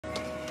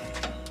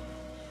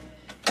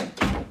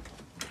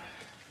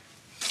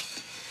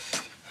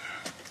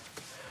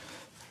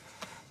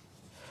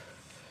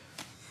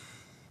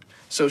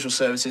Social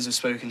services have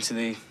spoken to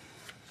the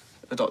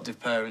adoptive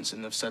parents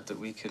and have said that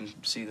we can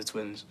see the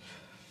twins.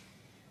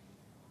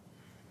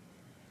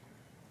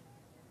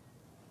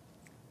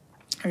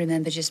 I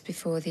remember just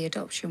before the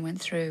adoption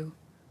went through,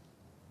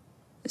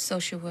 the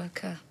social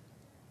worker,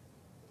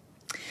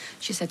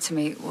 she said to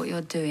me, what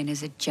you're doing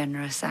is a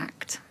generous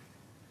act.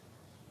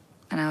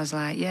 And I was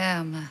like, yeah,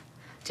 I'm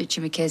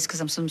ditching my kids because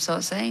I'm some sort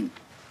of saint.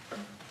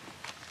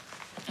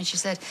 And she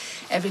said,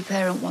 every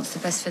parent wants the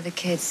best for the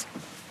kids.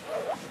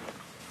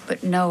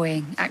 But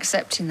knowing,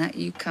 accepting that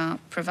you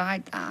can't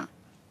provide that,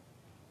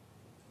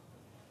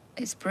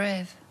 it's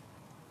brave.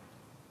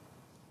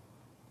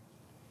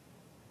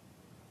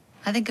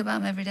 I think about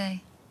them every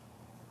day.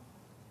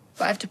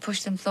 But I have to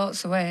push them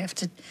thoughts away. I have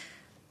to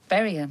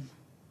bury them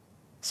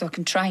so I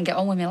can try and get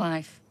on with my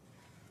life.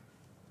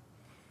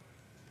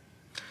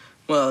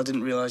 Well, I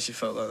didn't realise you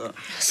felt like that.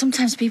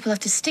 Sometimes people have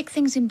to stick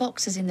things in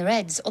boxes in their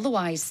heads.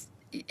 Otherwise,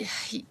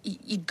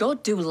 you'd go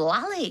do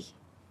lally.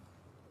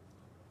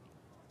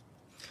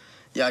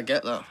 Yeah, I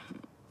get that.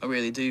 I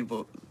really do,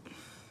 but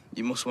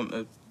you must want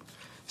to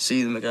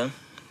see them again.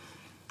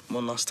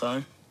 One last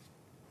time.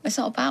 It's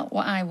not about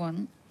what I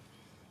want.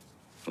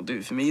 Well, do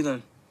it for me,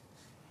 then.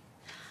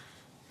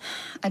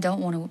 I don't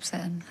want to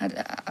upset them.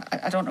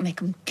 I don't want to make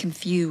them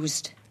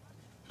confused.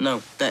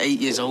 No, they're 8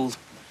 years old,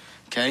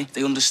 OK?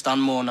 They understand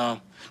more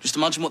now. Just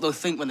imagine what they'll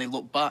think when they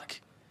look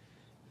back.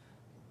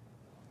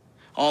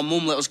 Our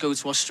mum let us go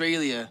to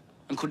Australia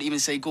and couldn't even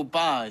say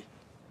goodbye.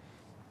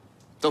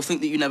 They'll think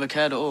that you never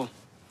cared at all.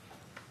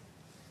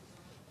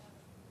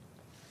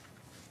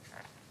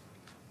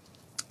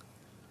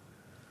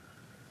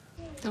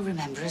 They'll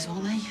remember us,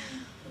 won't they?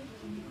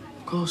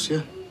 Of course,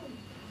 yeah.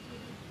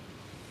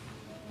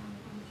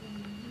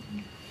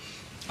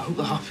 I hope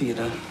they're happy, you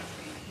know.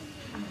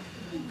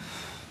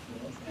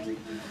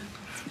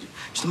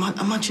 Just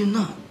imagine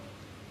that.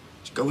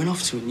 Just going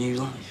off to a new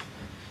life.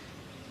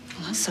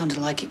 Well, that sounded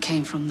like it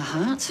came from the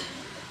heart.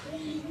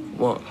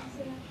 What?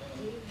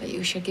 Bet you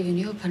wish I'd given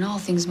you up and all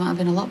things might have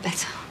been a lot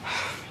better.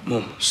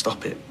 Mum,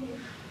 stop it.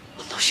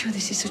 I'm not sure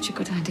this is such a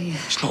good idea.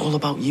 It's not all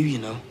about you, you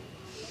know.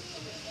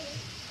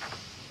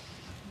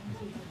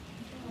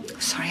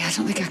 Sorry, I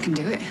don't think I can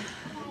do it.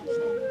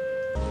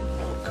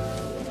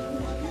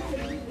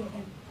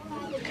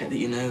 I get that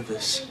you're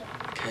nervous,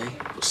 OK?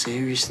 But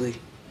seriously,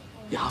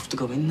 you have to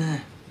go in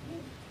there.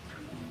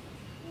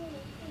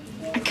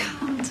 I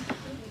can't.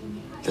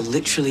 They're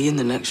literally in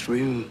the next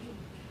room.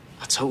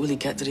 I totally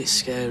get that it's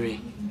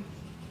scary,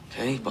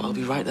 OK? But I'll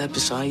be right there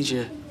beside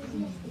you.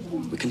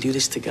 We can do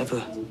this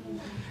together.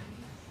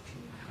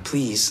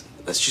 Please,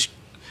 let's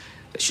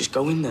just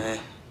go in there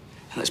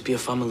and let's be a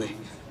family.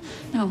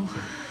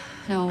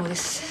 No,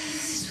 this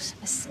was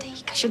a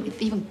mistake. I shouldn't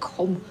have even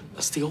come.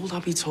 That's the old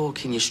Abby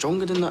talking. You're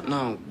stronger than that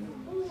now.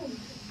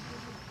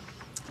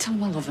 Tell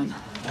him I love him.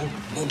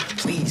 Mum,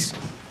 please.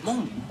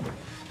 Mum,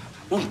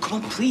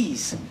 come on,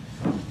 please.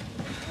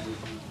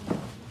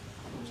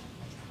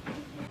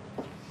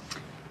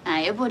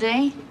 Hiya,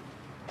 buddy.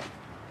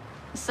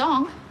 A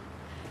song?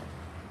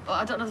 Well,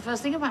 I don't know the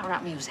first thing about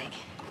rap music.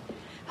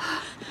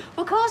 Well,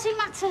 of course it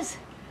matters.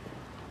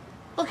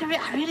 Look,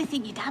 I really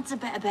think your dad's a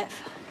better bet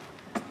for...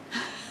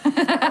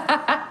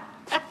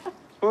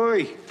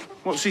 Oi,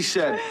 what's he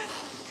said?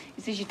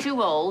 He says you're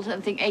too old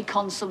and think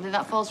acorn's something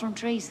that falls from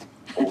trees.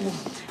 Oh.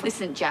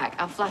 Listen, Jack,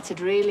 I'm flattered,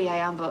 really I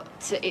am, but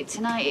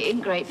tonight it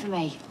ain't great for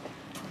me.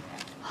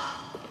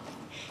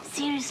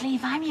 Seriously,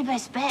 if I'm your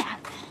best bet...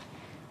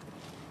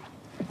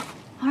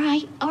 All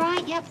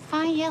right, yep,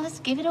 fine, yeah, let's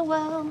give it a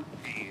whirl.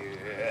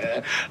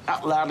 Yeah,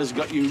 that lad has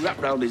got you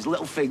wrapped round his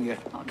little finger.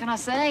 What can I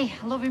say?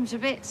 I love him to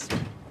bits.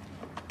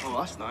 Oh,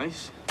 that's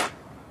nice.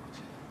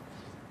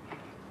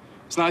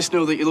 It's nice to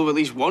know that you love at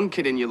least one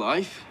kid in your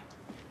life.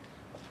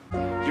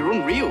 You're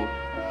unreal.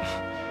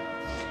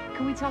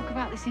 Can we talk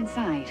about this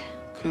inside?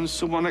 Can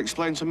someone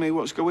explain to me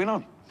what's going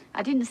on?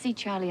 I didn't see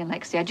Charlie and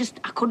Lexi.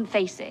 I couldn't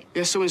face it.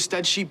 Yeah, so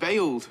instead she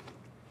bailed.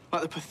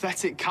 Like the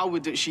pathetic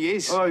coward that she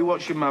is. Oi,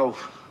 watch your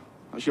mouth.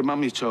 That's your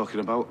mum you're talking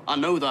about. I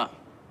know that.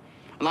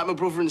 And like my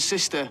brother and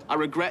sister, I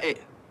regret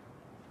it.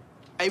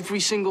 Every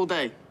single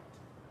day.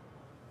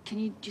 Can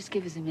you just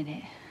give us a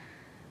minute?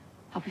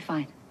 I'll be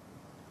fine.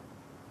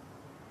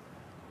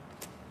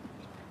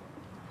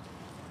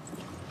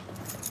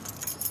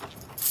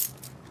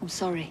 I'm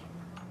sorry.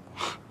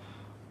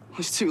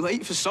 It's too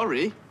late for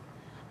sorry.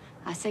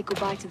 I said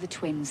goodbye to the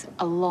twins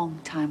a long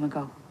time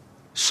ago.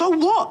 So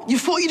what? You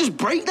thought you'd just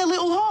break their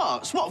little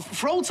hearts? What,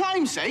 for old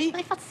time's sake?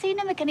 Well, if I'd seen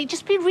them again, it'd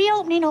just be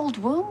reopening old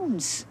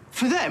wounds.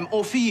 For them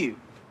or for you?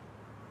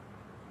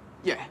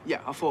 Yeah,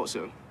 I thought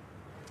so.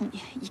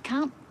 You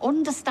can't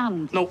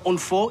understand. No,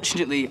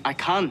 unfortunately, I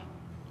can.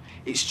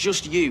 It's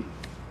just you.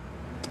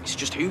 It's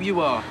just who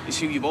you are. It's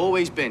who you've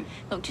always been.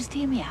 Look, just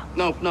hear me out.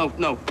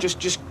 No.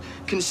 Just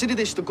consider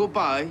this the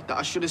goodbye that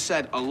I should have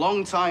said a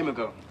long time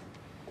ago.